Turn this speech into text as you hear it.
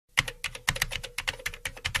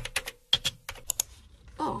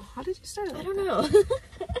How did you start it? I don't know.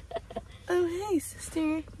 Oh, hey,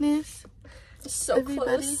 sister-ness. So Everybody.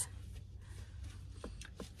 close.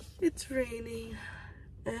 It's raining.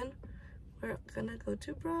 And we're gonna go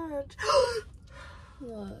to brunch.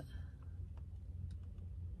 What?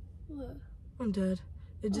 What? I'm dead.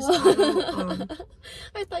 It just had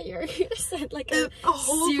I thought you were gonna say like a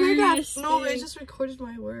whole serious paragraph. No, thing. I just recorded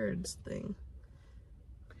my words thing.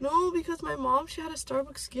 No, because my mom, she had a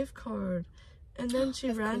Starbucks gift card. And then she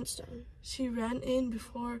ran in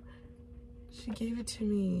before she gave it to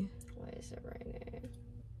me. Why is it raining?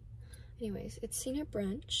 Anyways, it's senior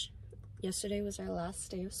brunch. Yesterday was our last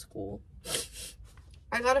day of school.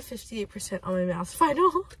 I got a 58% on my math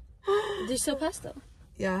final. Did you still pass though?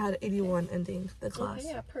 Yeah, I had 81 ending the class. Okay,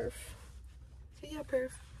 yeah, perf. Yeah,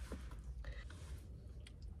 perf.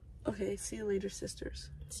 Okay, see you later, sisters.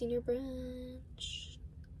 Senior brunch.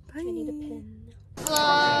 Bye. I need a pin.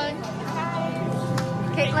 Vlog.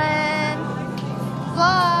 Caitlin.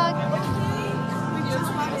 Vlog.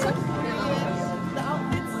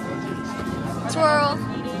 Twirl.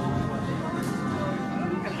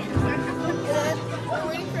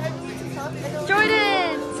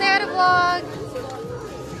 Jordan, say hi to vlog.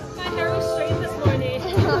 My hair was straight this morning.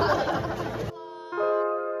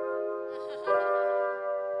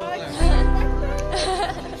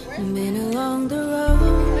 Been along the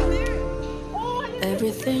road,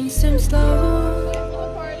 everything seems slow.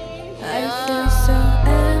 I feel so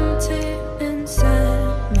empty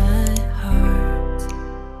inside my heart.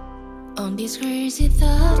 On these crazy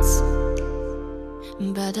thoughts,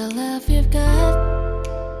 but the love you've got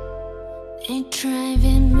ain't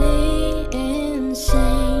driving me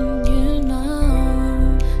insane, you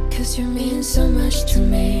know. Cause you mean so much to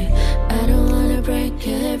me. I don't wanna break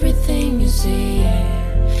everything you see,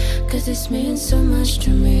 cause this means so much to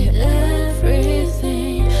me.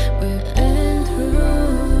 Everything we've been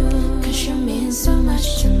through, cause you mean so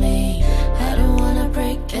much to me. I don't wanna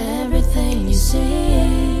break everything you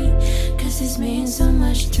see, cause this means so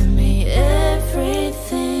much to me.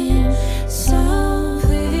 Everything. So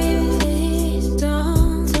please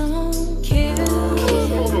don't kill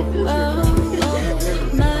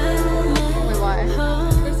my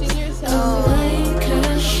heart away,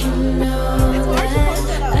 cause you know that I've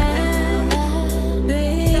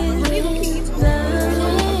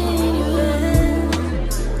been loving you.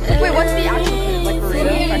 Wait, what's the actual pin? Like for real?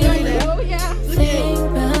 Oh yeah. Think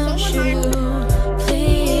about you,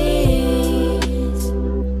 please,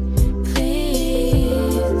 please,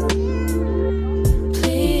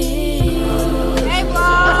 please. Hey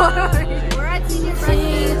vlog! We're at senior Think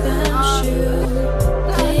breakfast. about you,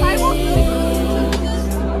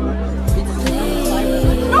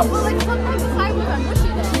 No, but like sometimes the sidewalks are mushy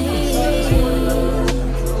though.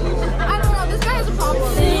 I don't know, this guy has a problem.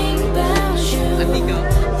 think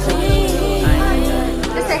about you.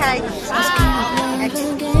 Just say hi.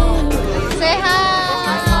 Say hi.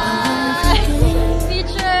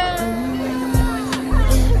 Teacher.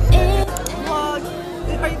 Vlog.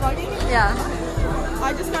 Are you vlogging? Yeah. I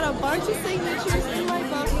just got a bunch of signatures in my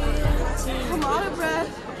bucket. I'm out of breath.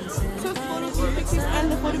 Took photo booth pictures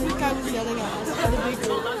and the photo booth guy was yelling at us at the big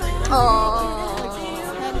group. Oh.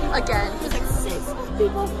 Again. There's like 6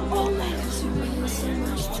 people. Oh my gosh.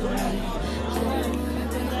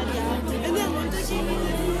 And then Linda gave me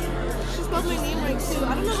this. She spelled my name right too. I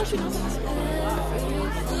don't know how she knows how to spell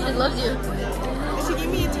it. It loves you. And she gave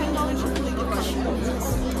me a $10 Chipotle gift card.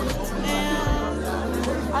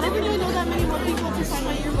 And I don't really know that many more people to sign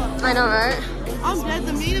my yearbook. I know, right? I'm dead.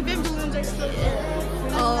 The main event balloons are still there.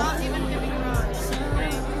 That's not even giving around.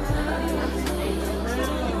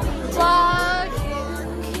 Vlog.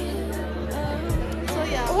 So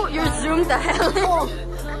yeah. Oh, you're zoomed the hell in. Oh.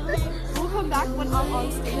 We'll come back when I'm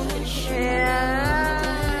on stage. Yeah.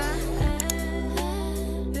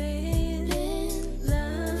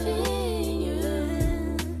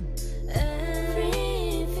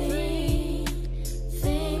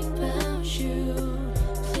 Think about you,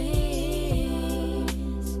 please,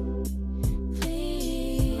 please,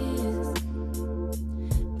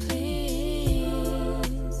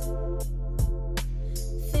 please.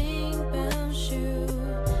 Think about you,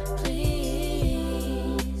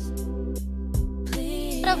 please,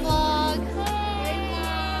 please. What a vlog.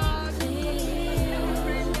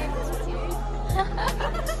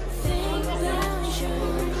 Think about you,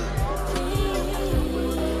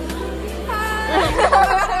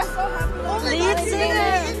 Lead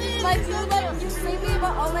singer. Like, so like, you saved me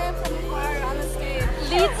about all I am from the choir on the stage.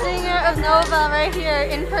 Lead singer of Nova right here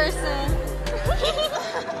in person.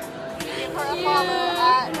 Give her a follow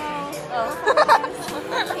at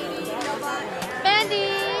Bandy.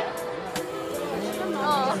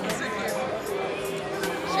 Oh.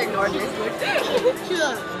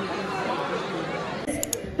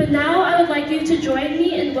 But now I would like you to join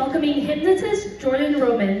me in welcoming hypnotist Jordan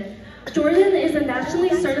Roman. Jordan is a nationally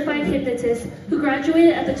certified hypnotist who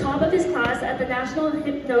graduated at the top of his class at the National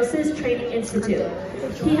Hypnosis Training Institute.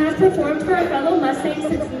 He has performed for a fellow Mustang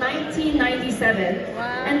since 1997,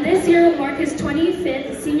 and this year will mark his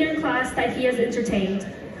 25th senior class that he has entertained.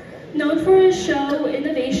 Known for his show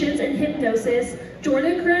Innovations in Hypnosis,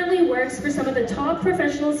 Jordan currently works for some of the top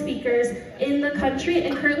professional speakers in the country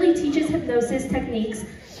and currently teaches hypnosis techniques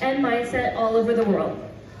and mindset all over the world.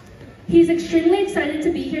 He's extremely excited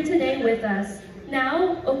to be here today with us.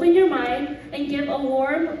 Now, open your mind and give a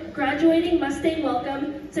warm, graduating Mustang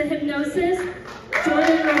welcome to Hypnosis,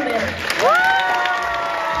 Jordan Roman.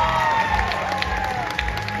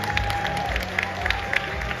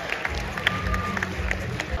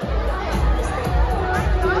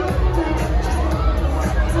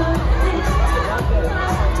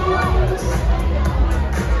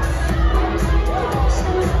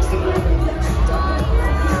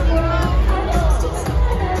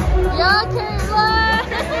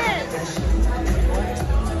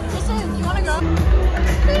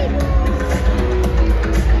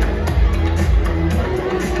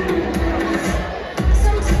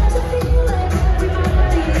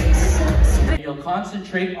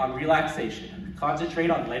 Concentrate on relaxation. Concentrate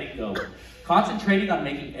on letting go. Concentrating on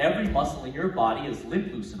making every muscle in your body as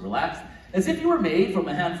limp, loose, and relaxed as if you were made from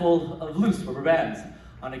a handful of loose rubber bands.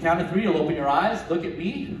 On the count of 3, you'll open your eyes, look at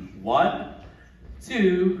me. 1,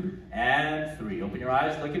 2, and 3. Open your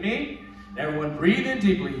eyes, look at me. Everyone breathe in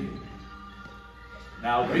deeply.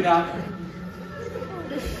 Now breathe out.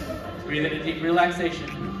 Breathe in a deep relaxation.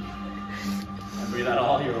 And breathe out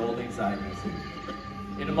all your old anxieties.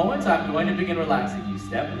 In a moment, I'm going to begin relaxing you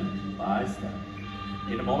step by step.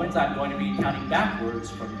 In a moment, I'm going to be counting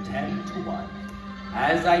backwards from 10 to 1.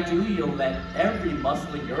 As I do, you'll let every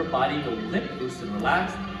muscle in your body go limp, loose, and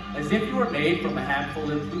relaxed, as if you were made from a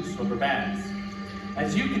handful of loose rubber bands.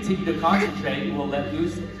 As you continue to concentrate, you will let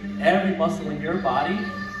loose every muscle in your body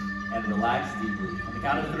and relax deeply. On the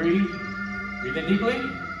count of 3, breathe in deeply.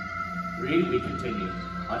 3, we continue.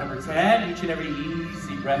 On number 10, each and every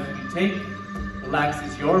easy breath you take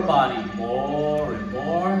relaxes your body more and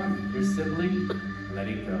more. You're simply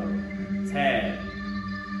letting go.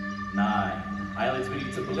 10, 9, eyelids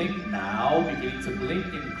beginning to blink now, beginning to blink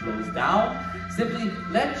and close down. Simply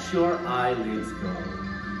let your eyelids go.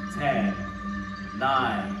 10,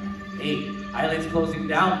 9, 8, eyelids closing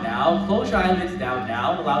down now. Close your eyelids down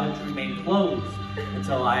now, allow them to remain closed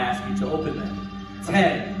until I ask you to open them.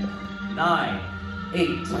 10, 9,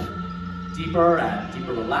 8, deeper and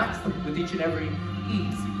deeper relaxed with each and every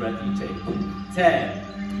easy breath you take.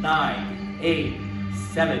 10, 9, 8,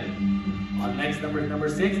 7. On the next number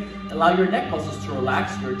 6, allow your neck muscles to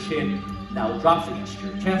relax. Your chin now drops against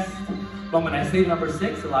your chest. But when I say number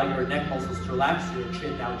 6, allow your neck muscles to relax. Your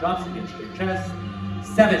chin now drops against your chest.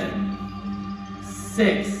 7,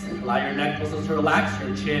 6, allow your neck muscles to relax.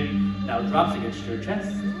 Your chin now drops against your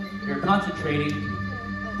chest. You're concentrating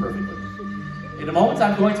perfectly. In a moment,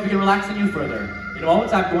 I'm going to begin relaxing you further. In a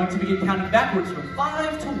moment, I'm going to begin counting backwards from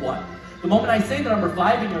 5 to 1. The moment I say the number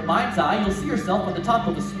 5 in your mind's eye, you'll see yourself on the top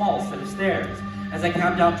of a small set of stairs. As I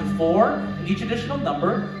count down to 4, in each additional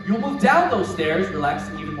number, you'll move down those stairs,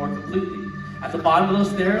 relaxing even more completely. At the bottom of those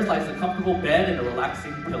stairs lies a comfortable bed and a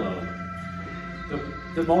relaxing pillow.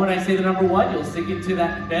 The moment I say the number 1, you'll sink into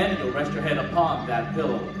that bed and you'll rest your head upon that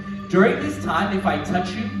pillow. During this time, if I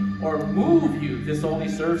touch you or move you, this only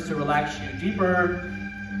serves to relax you deeper.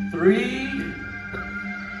 3,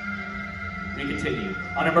 we continue.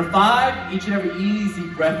 On number 5, each and every easy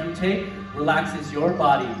breath you take relaxes your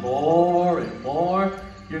body more and more.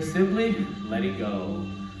 You're simply letting go.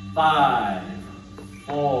 5,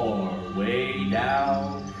 4, way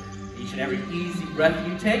down. Each and every easy breath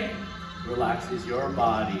you take relaxes your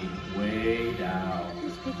body way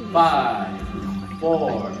down. 5,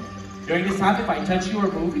 4. During this time, if I touch you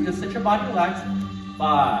or move you, just let your body relax.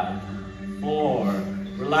 5, 4.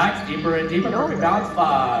 Relax deeper and deeper. Perfect balance.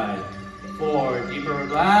 5, 4. Deeper,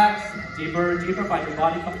 relax. Deeper and deeper. Find your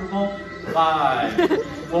body comfortable. 5,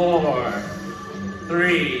 4,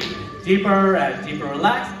 3. Deeper and deeper.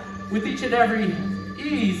 Relax. With each and every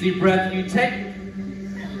easy breath you take.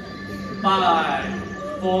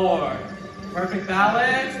 5, 4. Perfect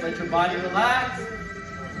balance. Let your body relax.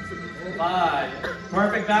 5.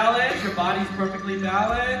 Perfect balance. Your body's perfectly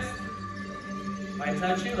balanced. If I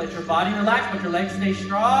touch you, let your body relax, but your legs stay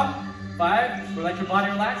strong. 5. Let your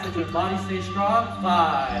body relax, let your body stay strong.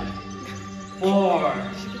 5, 4,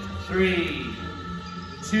 3,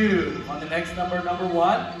 2. On the next number, number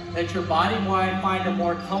 1, let your body mind find a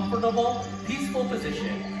more comfortable, peaceful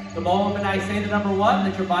position. The moment I say the number 1,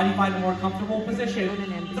 let your body find a more comfortable position.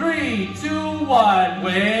 3, 2, 1,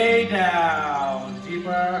 way down.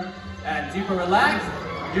 Deeper and deeper, relax.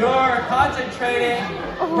 You're concentrating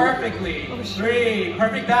perfectly. 3,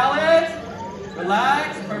 perfect balance.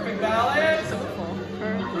 Relax, perfect balance.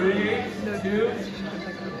 3,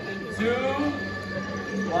 2,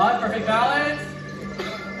 1, perfect balance.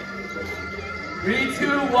 3, 2,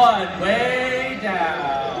 1, way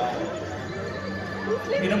down.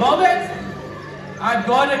 In a moment, I'm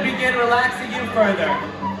going to begin relaxing you further.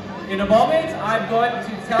 In a moment, I'm going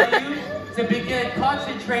to tell you to begin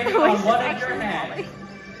concentrating on one of your hands.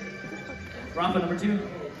 Rafa, number 2.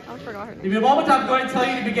 I forgot her name. In a moment, I'm going to tell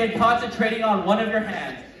you to begin concentrating on one of your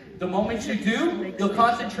hands. The moment you do, you'll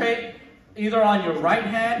concentrate either on your right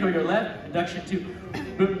hand or your left. Induction 2.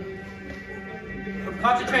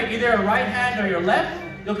 Concentrate either your right hand or your left.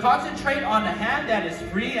 You'll concentrate on the hand that is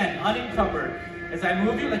free and unencumbered. As I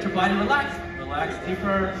move you, let your body relax. Relax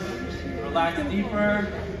deeper. Relax deeper.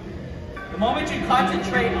 The moment you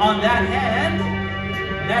concentrate on that hand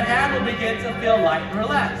will begin to feel light and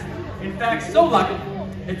relaxed. In fact, so light,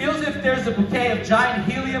 it feels as if there's a bouquet of giant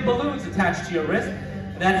helium balloons attached to your wrist.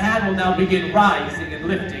 That hand will now begin rising and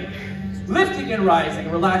lifting. Lifting and rising,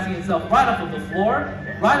 relaxing itself right off of the floor,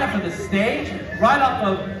 right off of the stage, right off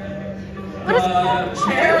of the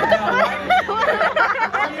chair. Now,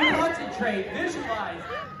 while you concentrate, visualize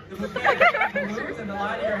the bouquet of balloons and the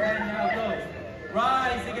line of your hand now goes.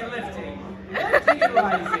 Rising and lifting. Lifting and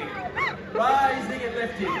rising. Rising and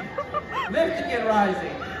lifting. Lifting and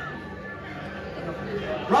rising.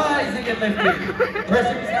 Rising and lifting.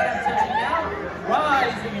 Person who's not touching now.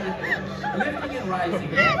 Rising and lifting and rising.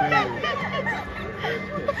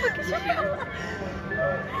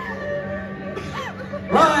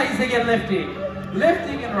 Rising and lifting.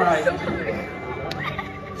 Lifting and rising.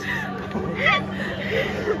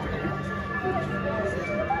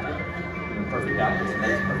 Perfect balance.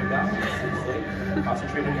 Nice perfect balance.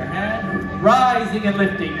 Concentrate on your hand. Rising and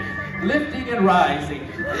lifting. Lifting and rising.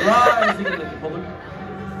 Rising and lifting. Hold it.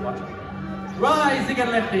 Watch it. Rising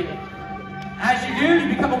and lifting. As you do, you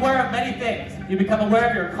become aware of many things. You become aware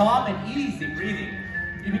of your calm and easy breathing.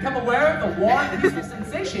 You become aware of the warm, peaceful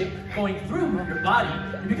sensation going through your body.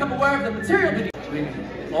 You become aware of the material beneath you.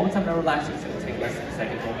 The moment I'm going to relax you, it's going to take less than a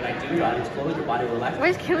second. The moment I do, your eyes close, your body will relax.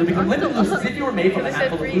 You'll become limitless as if you were made from a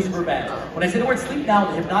handful of loose rubber bands. When I say the word sleep now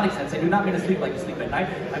in the hypnotic sense, I do not mean to sleep like you sleep at night.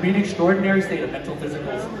 I mean an extraordinary state of mental,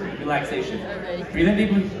 physical relaxation. Breathe in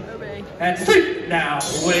deeply. And sleep now.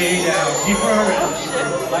 Way down. Deeper and deeper.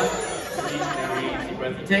 Left. Deep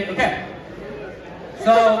breath you take. Okay.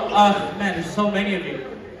 So, man, there's so many of you.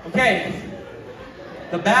 Okay.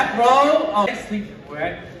 The back row. Oh, sleep.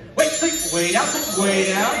 Right. Wait, sleep. Way down. Sleep.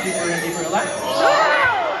 Way down. Deeper and deeper. Relax.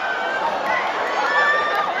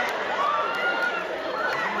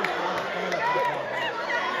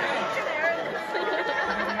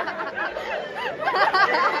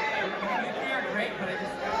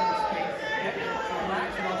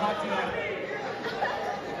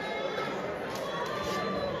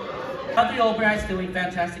 Have your open eyes, feeling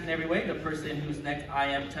fantastic in every way. The person whose neck I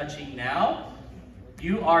am touching now,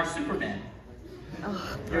 you are Superman.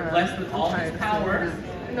 Oh, you're blessed with all these powers.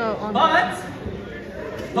 No, but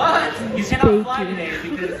you cannot fly today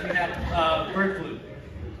because you had bird flu.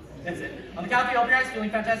 That's it. On the count of 3, open your eyes, feeling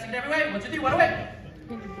fantastic in every way. 1, 2, 3, 1 away.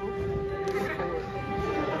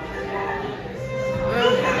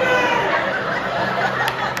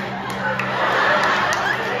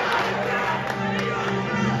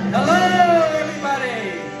 Hello,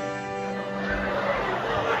 everybody!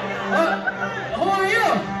 Who are you?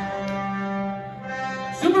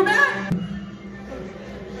 Superman?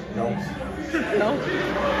 No. No.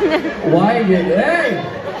 Why did hey?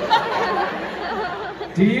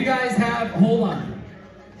 Do you guys have, hold on.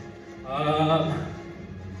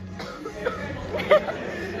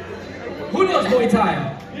 Who knows Muay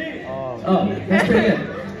Thai? Oh, that's pretty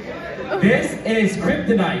good. This is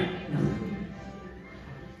kryptonite.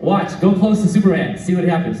 Watch, go close to Superman, see what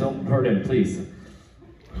happens. Don't hurt him, please.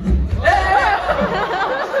 Hey!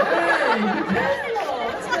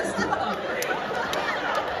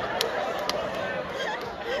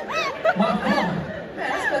 Man,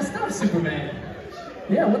 that's messed up, Superman.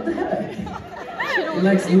 Yeah, what the heck?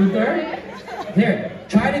 Lex Luthor? Here,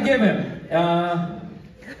 try to give him. I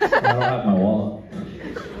don't have my wallet.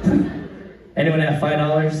 Anyone have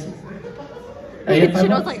 $5? She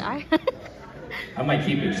knows like I might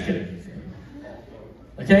keep it, just kidding.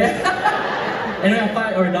 Okay? Anyone have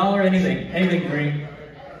 $5 or $1, anything green?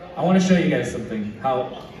 I want to show you guys something,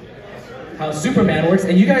 how Superman works.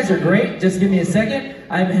 And you guys are great. Just give me a second.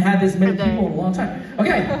 I haven't had this many people in a long time.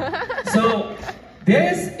 Okay, so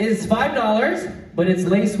this is $5, but it's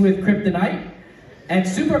laced with kryptonite. And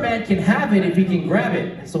Superman can have it if he can grab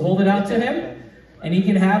it. So hold it out to him. And he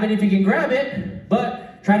can have it if he can grab it.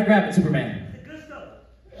 But try to grab it, Superman.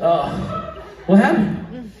 Oh, what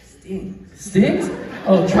happened? Stings?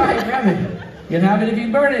 Oh, try and grab it. You can have it if you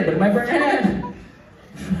can burn it, but it might burn your hand.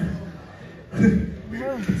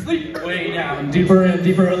 Sleep way down, deeper and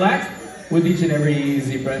deeper relaxed with each and every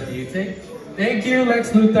easy breath you take. Thank you,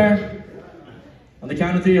 Lex Luthor. On the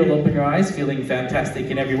count of 3, you'll open your eyes, feeling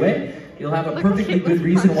fantastic in every way. You'll have a perfectly good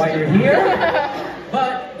reason why you're here,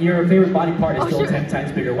 but your favorite body part is still 10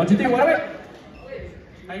 times bigger. 1, 2, 3, what are we?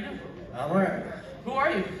 How you doing? I'm alright. Who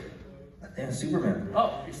are you? I'm Superman.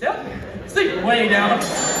 Oh, you're still? Sleep way down.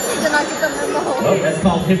 Oh, that's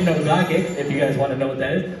called hypnagogic, if you guys want to know what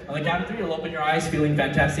that is. On the count of 3, you'll open your eyes, feeling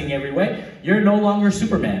fantastic in every way. You're no longer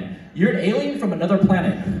Superman. You're an alien from another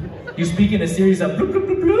planet. You speak in a series of bloop, bloop,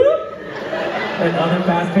 bloop, bloop, and other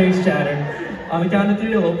fast-paced chatter. On the count of 3,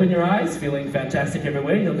 you'll open your eyes, feeling fantastic every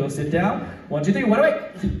way. You'll go sit down. 1, 2, 3, what away?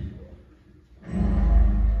 Oh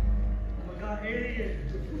my god, alien!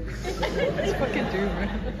 It's fucking true, bro.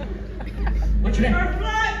 What's your name?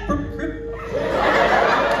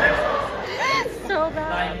 so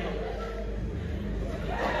bad.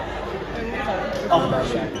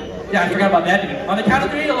 Oh, yeah, I forgot about that. On the count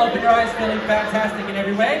of 3, you'll open your eyes, feeling fantastic in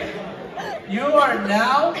every way. You are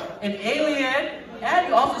now an alien, and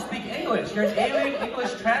you also speak English. You're an alien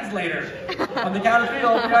English translator. On the count of 3,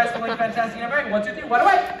 you'll open your eyes, feeling fantastic in every way. 1, 2, 3, what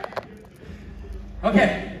away?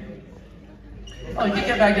 Okay. Oh, you can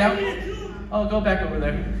get back down. Oh, go back over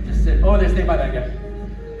there. Just sit. Oh, there, stay by that guy.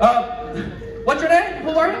 What's your name? Who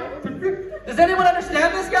are you? Does anyone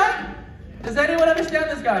understand this guy? Does anyone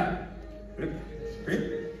understand this guy?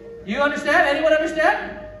 You understand? Anyone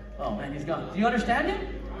understand? Oh man, he's gone. Do you understand him?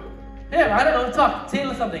 Here, I don't know. Talk. Say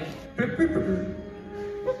something.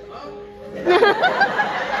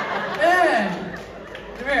 Man,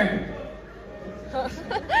 come here.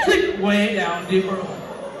 Sleep way down deeper.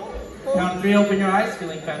 Count of 3, open your eyes,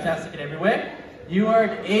 feeling fantastic in every way. You are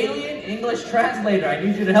an alien English translator. I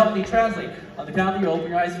need you to help me translate. On the count of 3, open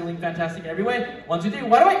your eyes, feeling fantastic in every way. 1, 2, 3,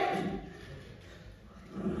 what away?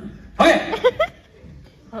 Okay.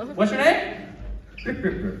 What's your name?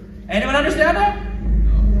 Anyone understand that?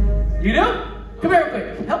 You do? Come here real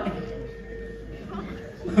quick. Help me.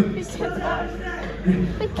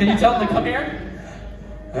 Can you tell them to come here?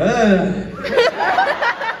 Tell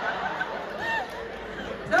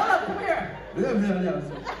them, come here.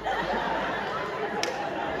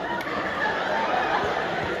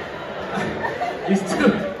 These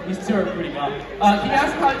two are pretty gone. Can you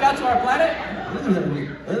ask how you got to our planet?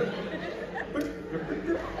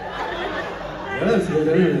 In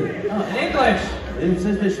English.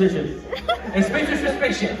 A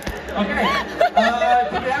spaceship. Okay.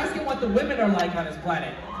 Can you ask him what the women are like on his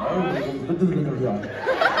planet? Hot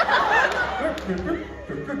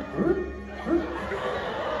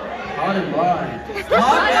and blind.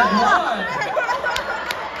 Hot and blonde.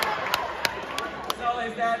 So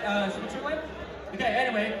is that Switzerland? Okay,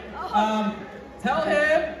 anyway, tell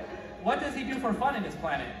him, what does he do for fun in his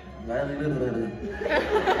planet? That's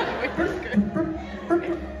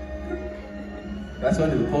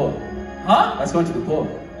going to the pool. Huh? That's going to the pool.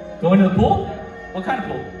 Going to the pool? What kind of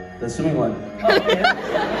pool? The swimming one. Oh, okay.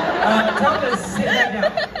 Tell him to sit back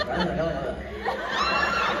down.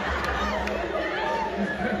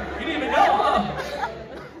 You didn't even know, huh?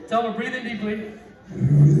 Tell him to breathe in deeply.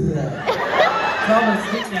 Tell him to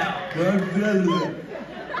sit down.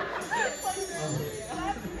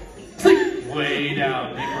 Sleep way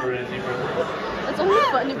down, deeper and deeper. It's only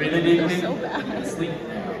fun if Breathe in you deeply. feel so bad. And sleep.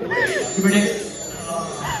 Keep it in.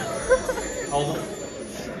 Hold on.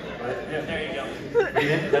 There you go.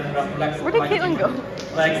 Breathe in. Let it relax. Where did Caitlin go?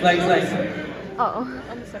 Legs. Oh.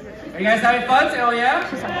 Are you guys having fun? Say, oh yeah?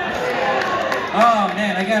 Oh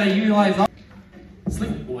man, I gotta utilize all.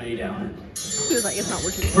 Sleep way down. He was like, it's not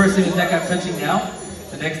working. First thing is that I'm touching now.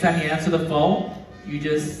 The next time you answer the phone,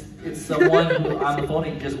 it's someone who on the phone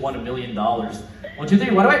and you just won $1 million. 1, 2,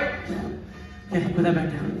 3, what do I? Okay, put that back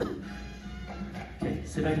down. Okay,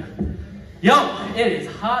 sit back down. Yo, it is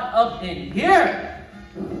hot up in here.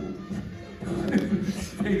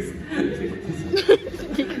 Please.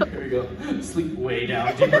 Here we go. Sleep way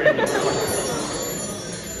down, deeper in the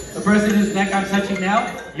The person whose neck I'm touching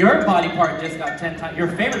now, your body part just got 10 times. Your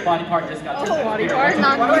favorite body part just got 10 times. Body part,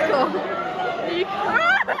 not Nico.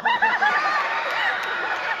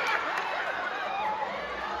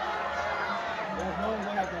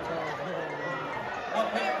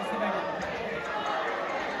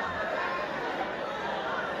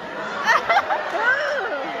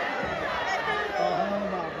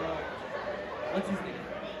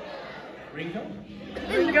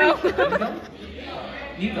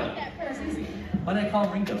 Nico. That's easy. Why did I call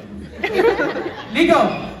him Ringo? Nico,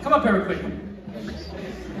 come up here real quick.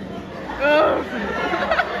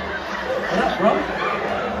 What up, bro?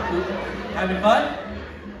 Having fun?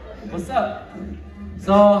 What's up?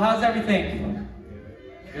 So, how's everything?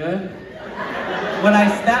 Good? When I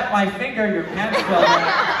snapped my finger, your pants fell down.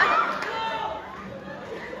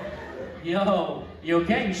 Yo, you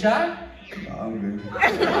okay? You shy? No, I'm good.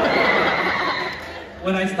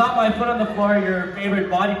 When I stomped my foot on the floor, your favorite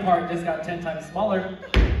body part just got 10 times smaller.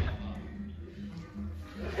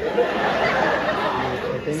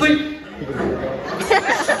 Sleep!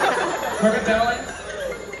 Perfect balance.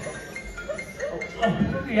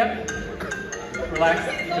 Oh, yep. Relax,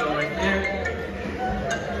 you go right there.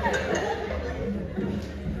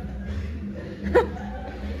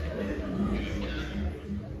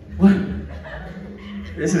 What?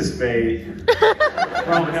 This is fate.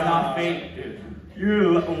 Bro, it's not fake, dude.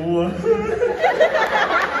 You what? What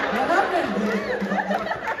happened?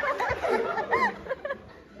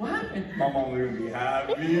 What happened? My mom will be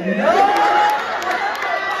happy. No!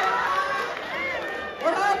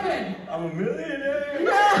 What happened? I'm a millionaire.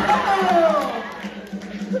 No!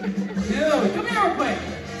 Dude, come here real quick.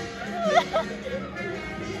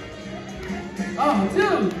 Oh,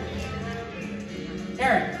 dude.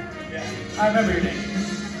 Aaron. Yeah. I remember your name.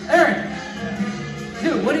 Aaron.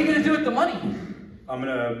 Dude, what are you gonna do with the money? I'm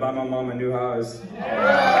gonna buy my mom a new house.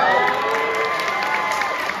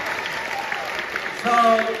 So,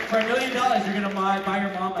 for $1 million, you're gonna buy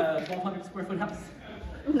your mom a 1,200 square foot house?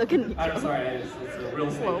 Look at me. I'm sorry, it's a real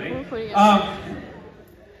estate Whoa, thing. we're putting it-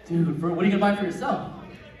 Dude, what are you gonna buy for yourself?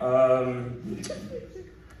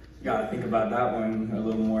 Gotta think about that one a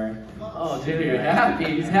little more. Oh, dude, you're happy.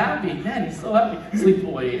 He's happy. Man, he's so happy. Sleep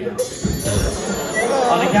away now.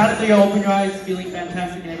 On the count of 3, open your eyes, feeling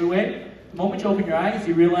fantastic in every way. The moment you open your eyes,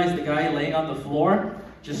 you realize the guy laying on the floor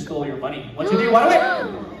just stole your money. 1, 2, 3, wide awake!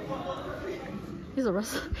 He's a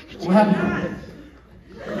wrestler. What happened?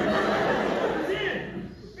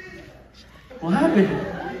 What happened?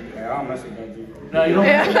 Hey, I don't mess with that dude. No, you don't.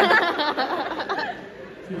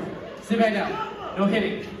 Sit back down. No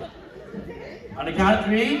hitting. On the count of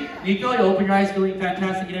 3, Nico, you open your eyes, feeling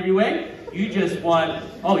fantastic in every way. You just won.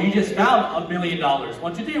 Oh, you just found $1 million.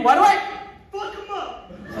 1, 2, 3, wide awake! Fuck him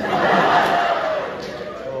up!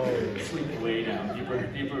 Sleep way down.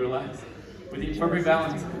 Deeper, relax. With the perfect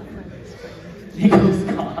balance. Nico's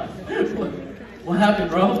gone. What happened,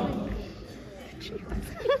 bro?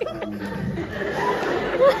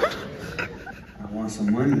 I want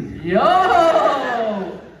some money. Yo!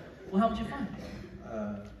 Well, how much you find?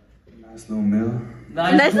 Nice little meal.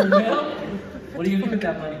 Nice little meal? What are you gonna do with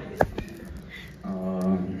that money?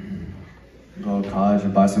 Go to college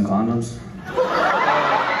and buy some condoms.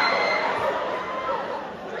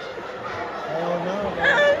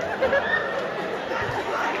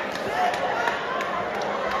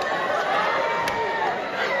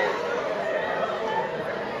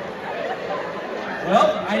 Well,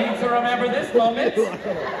 I need to remember this moment.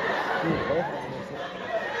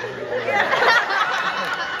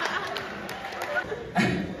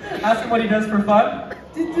 Ask him what he does for fun.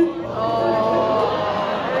 There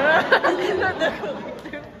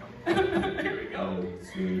we go.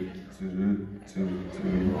 He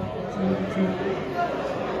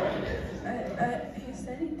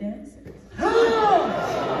said he dances.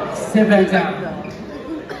 Sit back down.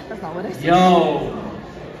 That's not what I said. Yo,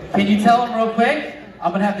 can you tell him real quick?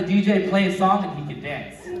 I'm gonna have the DJ play a song and he can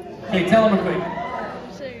dance. Okay, tell him real quick.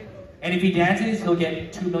 And if he dances, he'll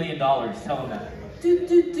get $2 million. Tell him that.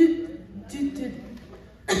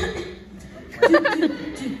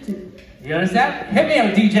 You understand? Hit me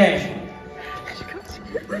up, DJ.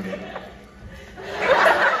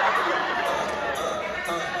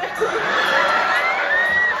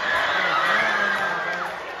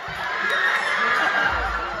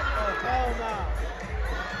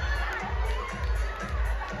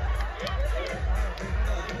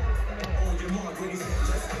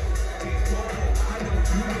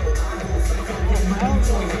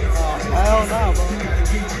 Hell no, bro.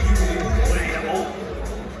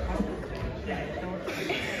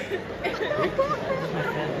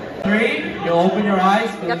 3, you'll open your eyes,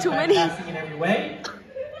 feeling Got too many. fantastic in every way.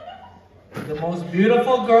 The most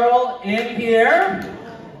beautiful girl in here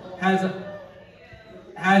has a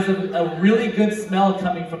really good smell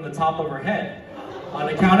coming from the top of her head. On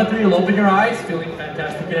the count of 3, you'll open your eyes, feeling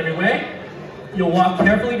fantastic in every way. You'll walk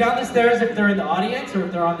carefully down the stairs if they're in the audience or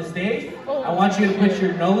if they're on the stage. I want you to put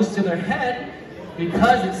your nose to their head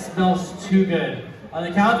because it smells too good. On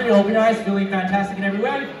the count of 3, open your eyes, feeling fantastic in every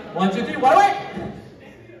way. 1, 2, 3, wide awake!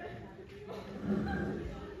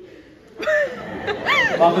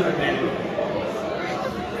 Welcome to bed.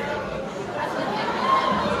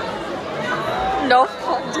 No,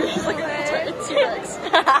 dude, he's like a T-Rex.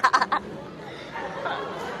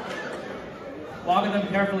 Walking them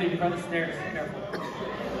carefully in front of the stairs. Careful.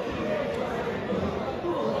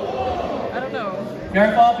 I don't know.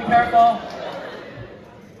 Careful, be careful.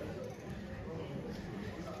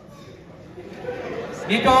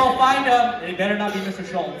 Nico, find him. It better not be Mr.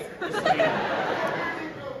 Schultz. This is Better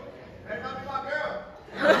not be my girl.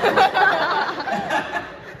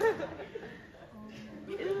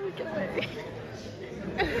 Get away.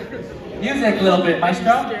 Music a little bit,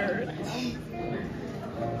 maestro.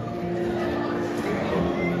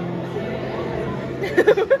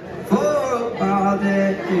 For all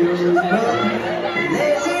that you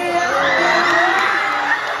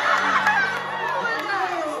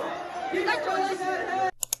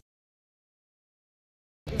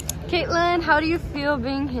Caitlin, how do you feel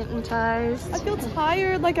being hypnotized? I feel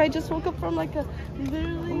tired, like I just woke up from like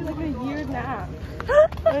literally like a year nap.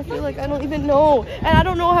 I feel like I don't even know, and I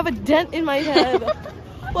don't know I have a dent in my head.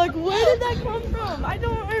 Like, where did that come from? I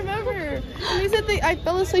don't remember. And they said I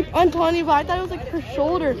fell asleep on Tanya, but I thought it was like her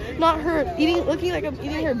shoulder, not her looking like I'm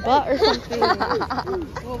eating her butt or something.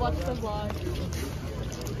 We'll watch the vlog.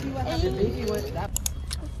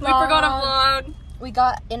 We forgot a vlog. We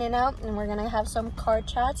got in and out, and we're gonna have some car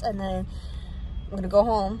chats, and then we're gonna go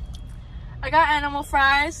home. I got animal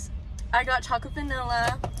fries. I got chocolate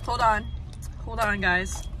vanilla. Hold on,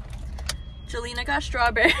 guys. Jolina got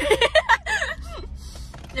strawberry.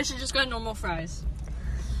 Yeah, she just got normal fries.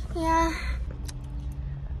 Yeah.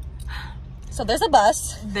 So there's a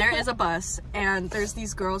bus. There is a bus, and there's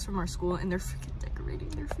these girls from our school, and they're freaking decorating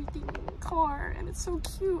their freaking car, and it's so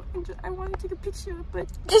cute. And I want to take a picture, but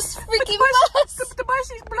This freaking bus. the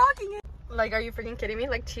bus is blocking it. Like, are you freaking kidding me?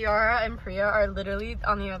 Like, Tiara and Priya are literally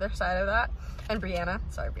on the other side of that, and Brianna.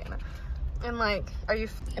 Sorry, Brianna. And like, are you?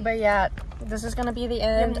 But yeah, this is gonna be the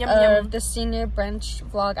end Yum, of yum. the senior brunch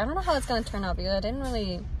vlog. I don't know how it's gonna turn out because I didn't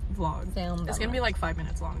really Vlog. film. It's that gonna be much. like 5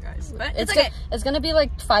 minutes long, guys. But It's okay. gonna be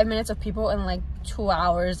like 5 minutes of people and like 2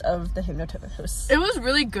 hours of the hypnotist. It was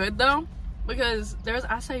really good though, because there was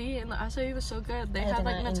acai, and the acai was so good. They I had did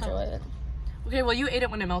like not enjoy Nutella. it. Okay, well, you ate it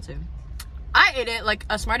when it melted. I ate it like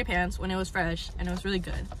a Smarty Pants when it was fresh, and it was really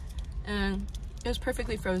good. And it was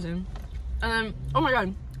perfectly frozen. And oh my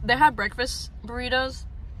god, they had breakfast burritos,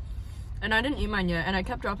 and I didn't eat mine yet, and I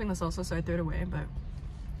kept dropping the salsa, so I threw it away. But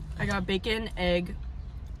I got bacon, egg,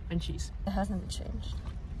 and cheese. It hasn't changed.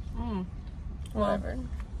 Well, Whatever.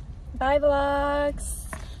 Bye vlogs.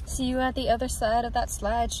 See you at the other side of that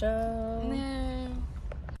slideshow. yeah.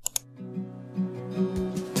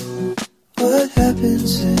 What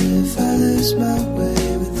happens if I lose my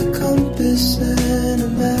way with the compass and a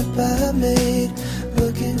map I made,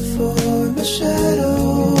 looking for my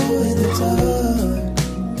shadow in the dark?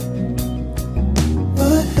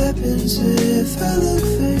 What happens if I look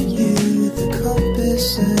for you with the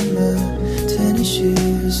compass and my tennis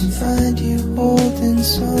shoes and find you holding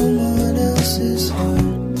someone else's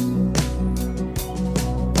heart?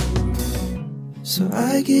 So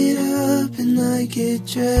I get up and I get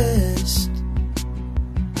dressed,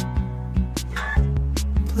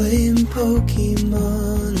 playing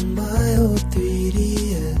Pokemon on my old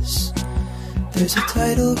 3DS. There's a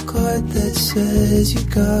title card that says you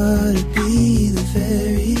gotta be the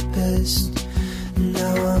very best. And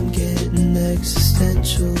now I'm getting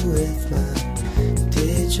existential with my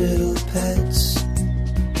digital pets.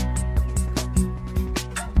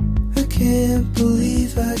 I can't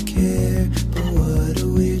believe I care, but what a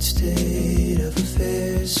weird state of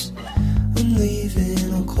affairs. I'm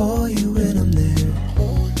leaving, I'll call you when I'm there.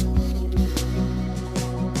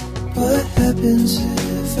 What happens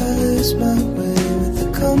if I lose my way with the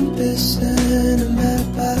compass and a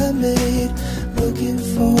map I made, looking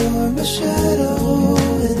for my shadow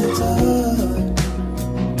in the dark?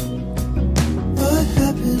 What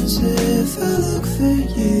happens if I look for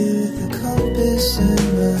you, the compass and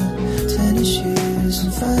my tennis shoes,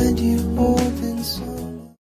 and find you